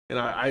And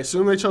I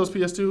assume they chose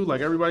PS2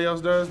 like everybody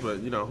else does, but,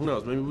 you know, who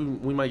knows? Maybe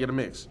we might get a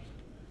mix.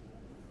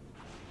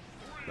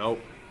 Nope.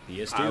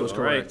 PS2, I was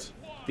correct.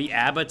 Right. The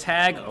ABBA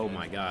tag, oh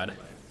my god.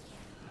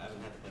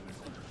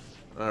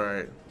 All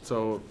right,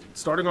 so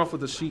starting off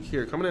with the Sheik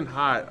here, coming in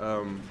hot.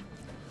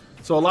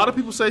 So a lot of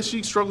people say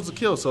Sheik struggles to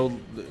kill, so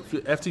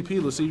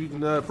FTP, let's see if you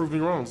can prove me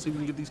wrong. Let's see if we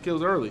can get these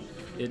kills early.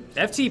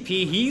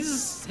 FTP,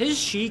 his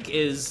Sheik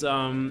is,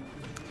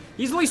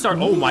 he's really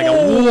starting, oh my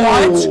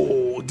god,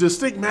 what?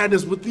 Distinct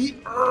Madness with the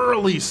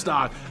early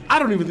stock. I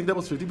don't even think that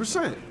was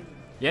 50%.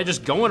 Yeah,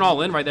 just going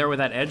all in right there with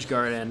that edge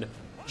guard, and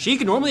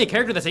Sheik, normally a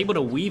character that's able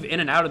to weave in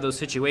and out of those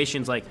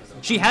situations. Like,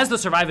 she has the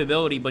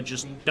survivability, but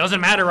just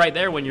doesn't matter right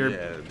there when you're... Yeah,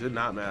 it did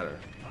not matter.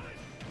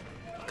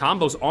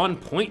 Combos on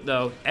point,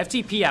 though.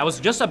 FTP, I was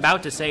just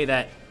about to say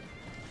that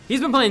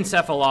he's been playing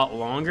Ceph a lot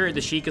longer.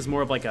 The Sheik is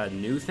more of like a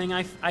new thing,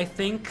 I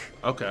think.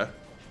 Okay.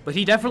 But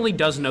he definitely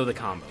does know the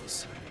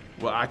combos.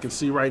 Well, I can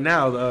see right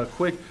now,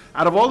 quick,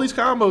 out of all these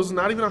combos,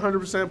 not even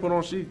 100% put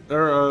on Sheik,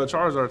 or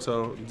Charizard,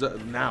 so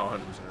now 100%.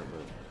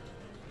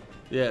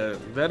 Yeah,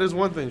 that is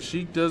one thing.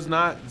 Sheik does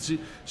not.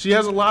 She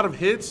has a lot of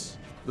hits,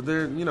 but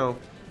they're, you know,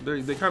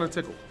 they kind of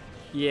tickle.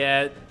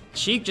 Yeah,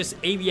 Sheik just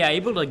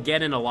able to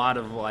get in a lot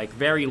of like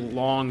very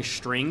long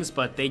strings,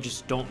 but they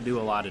just don't do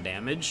a lot of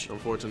damage.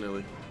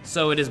 Unfortunately.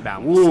 So it is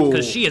balanced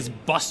because she is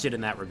busted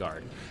in that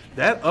regard.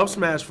 That up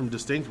smash from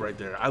Distinct right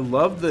there. I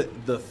love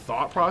the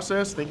thought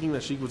process, thinking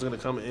that Sheik was going to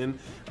come in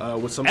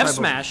with some F type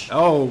smash. of...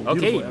 Oh,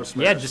 okay. F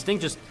smash. Yeah,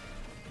 Distinct just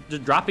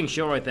dropping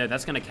shield right there.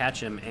 That's going to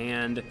catch him,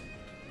 and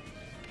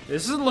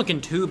this isn't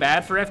looking too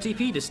bad for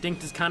FTP.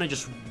 Distinct is kind of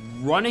just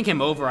running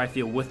him over, I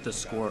feel, with the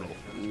Squirtle.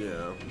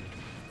 Yeah.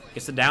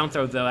 Gets the down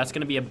throw, though. That's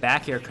going to be a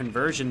back air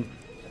conversion.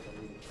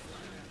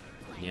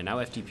 Yeah, now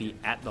FTP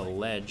at the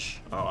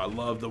ledge. Oh, I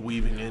love the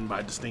weaving in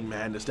by Distinct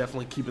Madness.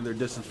 Definitely keeping their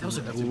distance from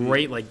that was a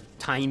great, like,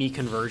 tiny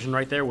conversion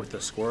right there with the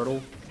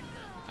Squirtle.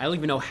 I don't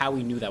even know how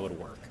he knew that would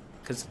work,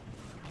 because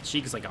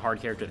Sheik is like a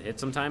hard character to hit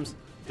sometimes.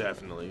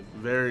 Definitely.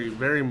 Very,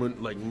 very,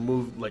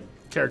 like,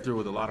 character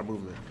with a lot of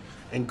movement.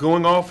 And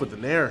going off with the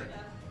Nair.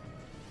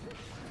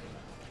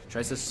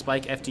 Tries to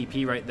spike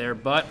FTP right there,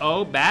 but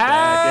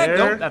back air.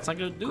 Nope, that's not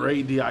going to do it.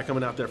 Great DI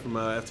coming out there from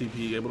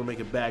FTP, able to make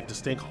it back.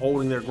 Distinct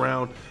holding their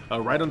ground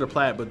right under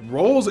plat, but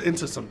rolls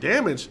into some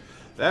damage.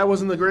 That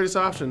wasn't the greatest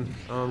option.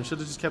 Should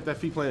have just kept that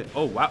feet plant.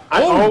 Oh, wow.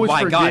 I always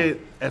forget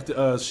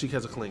after Sheik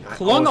has a cling.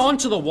 Clung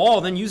onto the wall,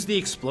 then used the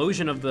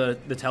explosion of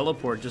the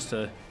teleport just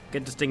to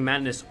get Distinct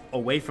Madness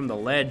away from the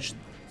ledge.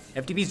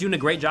 FTP's doing a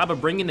great job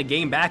of bringing the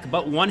game back,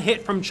 but one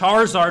hit from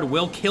Charizard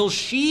will kill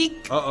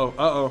Sheik.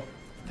 Uh-oh.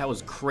 That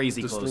was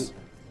crazy close.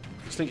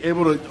 Distinct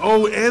able to...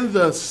 Oh, and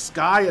the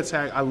sky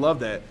attack. I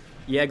love that.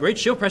 Yeah, great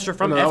shield pressure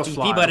from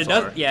FTP, but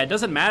it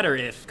doesn't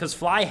matter because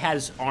Fly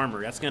has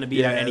armor. That's going to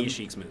be any of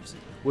Sheik's moves.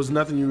 Was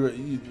nothing you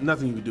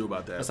could do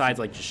about that. Besides,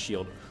 like, just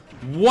shield.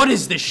 What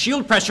is this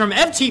shield pressure from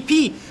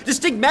FTP?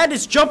 Distinct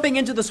Madness jumping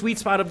into the sweet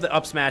spot of the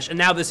up smash, and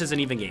now this is an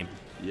even game.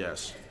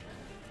 Yes.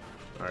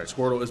 All right,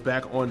 Squirtle is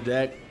back on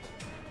deck,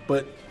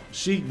 but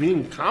Sheik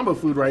being combo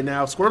food right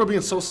now, Squirtle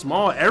being so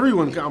small,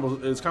 everyone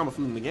is combo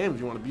food in the game if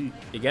you want to be.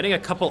 You're getting a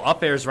couple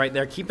up airs right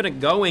there, keeping it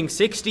going.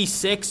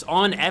 66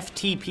 on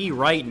FTP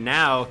right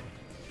now.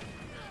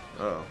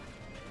 Oh.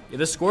 Yeah,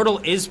 the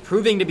Squirtle is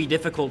proving to be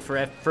difficult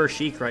for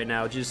Sheik right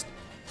now. Just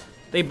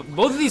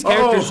both of these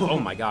characters. Oh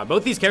my God,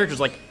 both these characters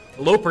like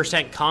low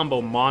percent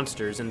combo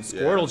monsters, and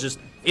Squirtle just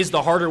is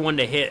the harder one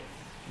to hit.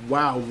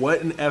 Wow,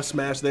 what an F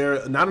smash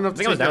there! Not enough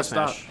to take that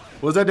stop.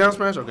 Was that down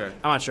smash? Okay.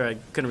 I'm not sure. I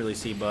couldn't really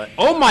see, but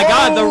oh my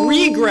God, the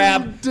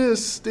re-grab!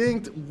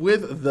 Distinct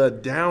with the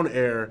down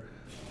air.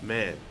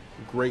 Man,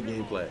 great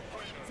gameplay.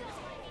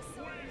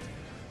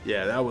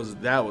 Yeah, that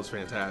was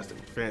fantastic.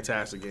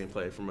 Fantastic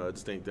gameplay from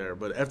Distinct there.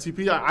 But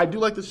FTP, I do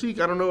like the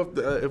Sheik. I don't know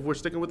if we're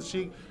sticking with the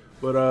Sheik,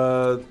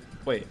 but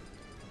wait.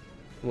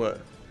 What?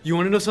 You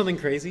want to know something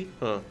crazy?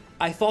 Huh?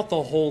 I thought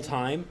the whole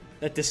time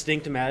that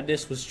Distinct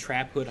Madness was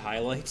Trap Hood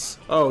highlights.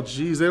 Oh,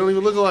 geez, they don't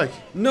even look alike.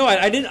 No,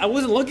 I didn't. I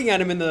wasn't looking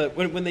at him in the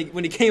when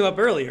he came up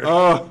earlier.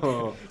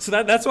 Oh. So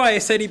that's why I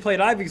said he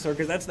played Ivysaur,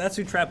 because that's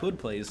who Trap Hood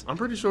plays. I'm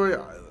pretty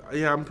sure.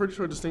 Yeah, I'm pretty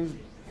sure Distinct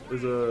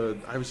is a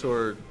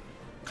Ivysaur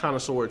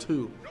connoisseur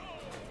too.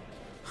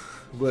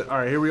 But all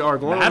right, here we are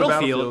going on the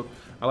battlefield.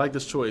 I like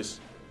this choice.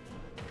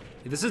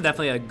 This is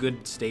definitely a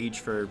good stage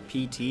for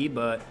PT,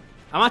 but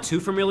I'm not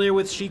too familiar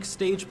with Sheik's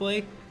stage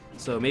play.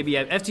 So maybe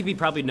FTP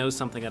probably knows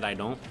something that I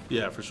don't.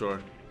 Yeah, for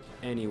sure.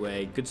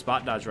 Anyway, good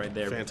spot dodge right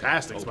there.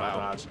 Fantastic spot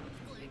dodge.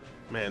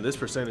 Man, this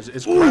percentage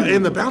is great.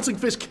 And the bouncing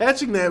fish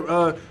catching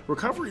that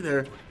recovery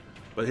there.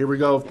 But here we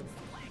go.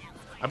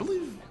 I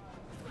believe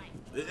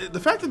the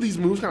fact that these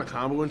moves kind of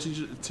combo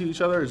into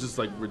each other is just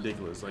like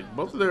ridiculous. Like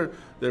both of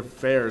their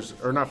fairs,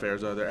 or not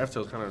fairs, their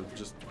F-tails kind of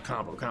just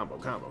combo.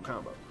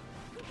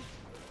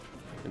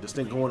 And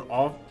Distinct going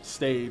off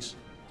stage.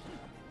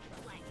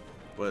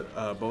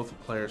 But both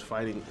players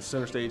fighting the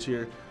center stage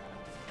here.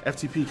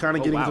 FTP kind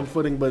of getting some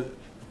footing, but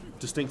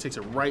Distinct takes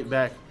it right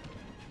back.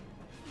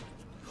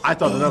 I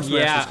thought the up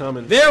smash was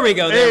coming. There we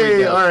go. There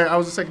we go. All right, I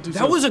was a second too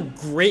soon. That was a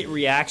great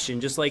reaction.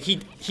 Just like he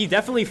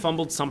definitely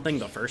fumbled something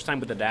the first time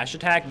with the dash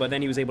attack, but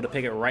then he was able to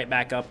pick it right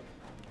back up.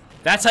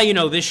 That's how you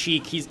know this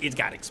Sheik, he's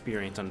got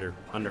experience under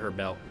her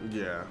belt.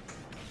 Yeah.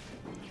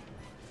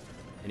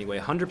 Anyway,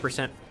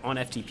 100% on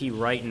FTP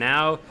right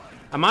now.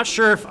 I'm not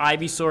sure if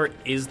Ivysaur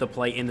is the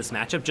play in this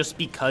matchup just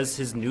because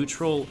his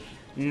neutral...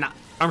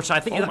 I'm sorry, I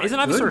think... isn't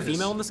Ivysaur a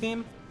female in this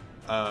game?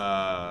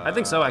 I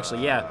think so,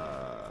 actually, yeah.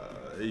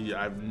 Yeah,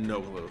 I have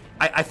no clue.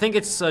 I think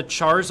it's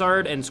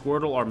Charizard and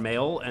Squirtle are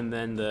male, and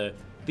then the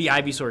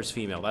Ivysaur is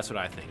female. That's what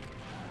I think.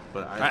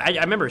 But I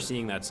remember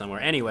seeing that somewhere.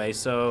 Anyway,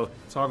 so...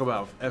 Talk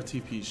about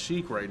FTP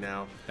Sheik right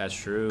now. That's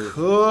true.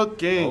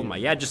 Cooking. Oh, my...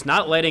 Yeah, just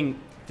not letting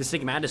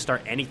DistinctMadness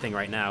start anything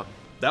right now.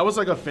 That was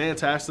like a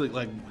fantastic,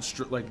 like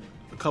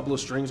a couple of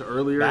strings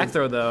earlier. Back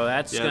throw, though,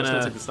 that's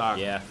gonna take the stock.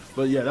 Yeah.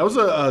 But yeah, that was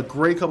a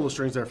great couple of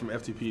strings there from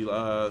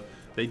FTP.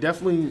 They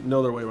definitely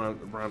know their way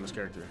around this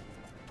character.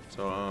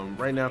 So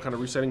right now, kind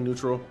of resetting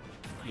neutral.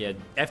 Yeah,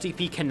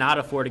 FTP cannot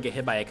afford to get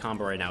hit by a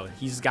combo right now.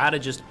 He's got to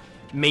just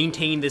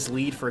maintain this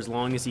lead for as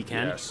long as he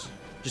can. Yes.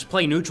 Just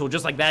play neutral,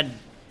 just like that,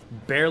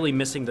 barely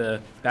missing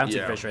the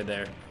bouncing fish right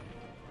there.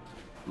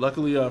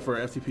 Luckily for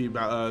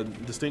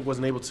FTP, Distinct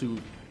wasn't able to...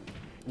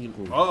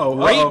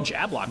 Great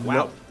jab block,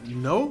 wow.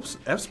 No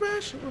F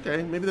smash?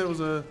 Okay, maybe that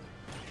was a...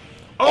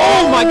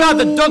 Oh my god,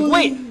 the dunk,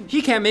 wait!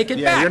 He can't make it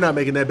back. Yeah, you're not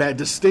making that back.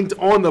 Distinct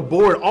on the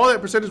board. All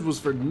that percentage was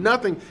for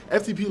nothing.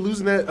 FTP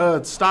losing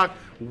that stock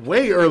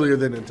way earlier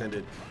than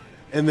intended.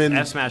 And then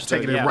F smash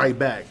taking it right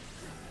back.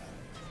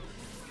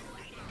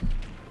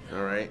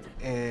 All right,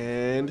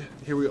 and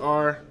here we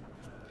are.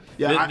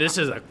 Yeah, this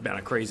has been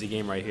a crazy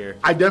game right here.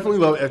 I definitely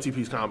love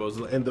FTP's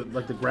combos and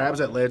the grabs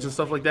at ledge and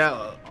stuff like that.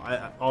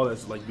 All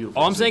that's like beautiful.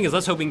 All I'm saying is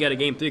let's hope we can get a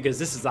game 3 because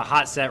this is a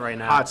hot set right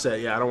now. Hot set,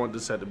 yeah. I don't want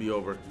this set to be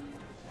over.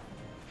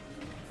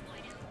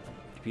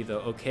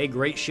 Okay,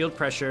 great shield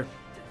pressure.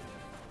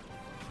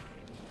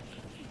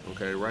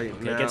 Okay,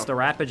 right now. Gets the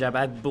rapid jab.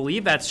 I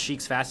believe that's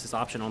Sheik's fastest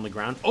option on the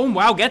ground. Oh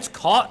wow, gets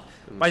caught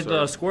by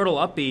the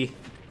Squirtle up B.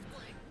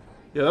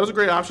 Yeah, that was a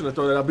great option to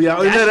throw that up B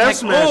out in that F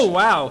smash. Oh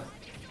wow.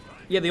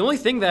 Yeah, the only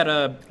thing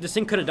that this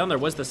thing could have done there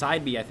was the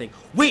side B, I think.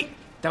 Wait,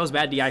 that was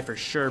bad DI for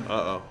sure.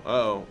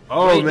 Oh,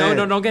 wait, man.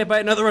 No, don't get by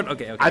another one.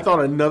 Okay. I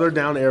thought another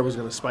down air was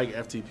gonna spike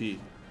FTP.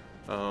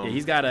 Yeah,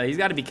 he's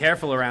gotta be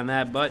careful around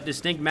that. But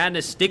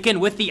DistinctMadness sticking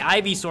with the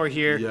Ivysaur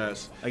here.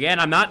 Yes. Again,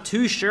 I'm not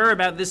too sure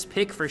about this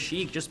pick for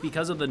Sheik just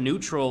because of the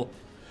neutral.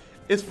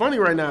 It's funny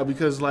right now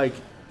because like,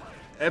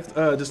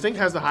 Distinct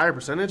has the higher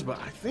percentage, but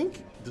I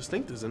think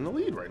Distinct is in the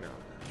lead right now.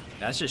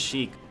 That's just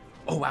Sheik.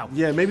 Oh wow.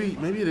 Yeah, maybe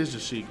it is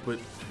just Sheik, but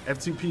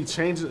FTP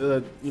changed,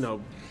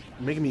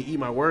 making me eat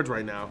my words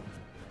right now.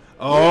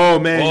 Oh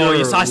man,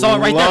 I saw it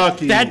right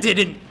lucky.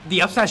 there.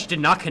 The up smash did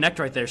not connect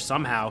right there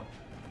somehow.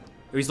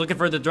 He's looking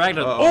for the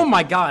dragon. Oh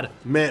my god.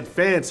 Man,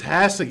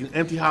 fantastic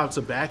empty hop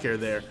to back air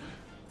there.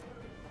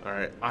 All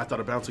right, I thought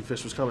a bouncing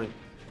fish was coming.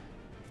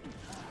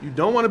 You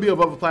don't want to be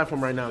above the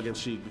platform right now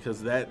against Sheik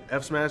because that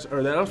F smash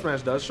or that up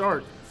smash does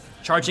shark.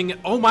 Charging it.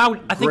 Oh wow.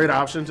 Great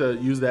option to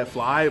use that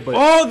fly, but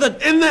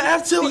in the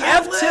F tilt. The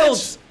F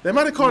tilt. They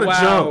might have caught a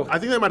jump. I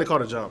think they might have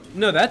caught a jump.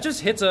 No, that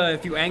just hits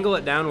if you angle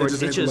it downwards.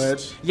 It just hits the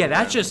ledge. Yeah,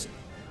 that just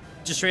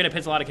straight up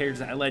hits a lot of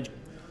characters at ledge.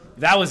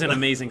 That was an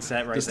amazing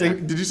set right there.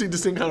 Did you see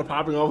Distinct kind of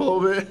popping off a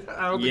little bit?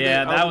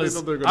 Yeah, that was.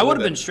 I would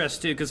have been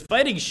stressed too because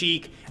fighting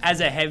Sheik as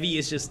a heavy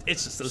is just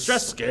so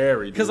stressful.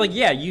 Scary. Because like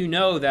you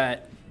know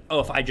that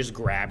if I just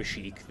grab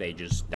Sheik, they just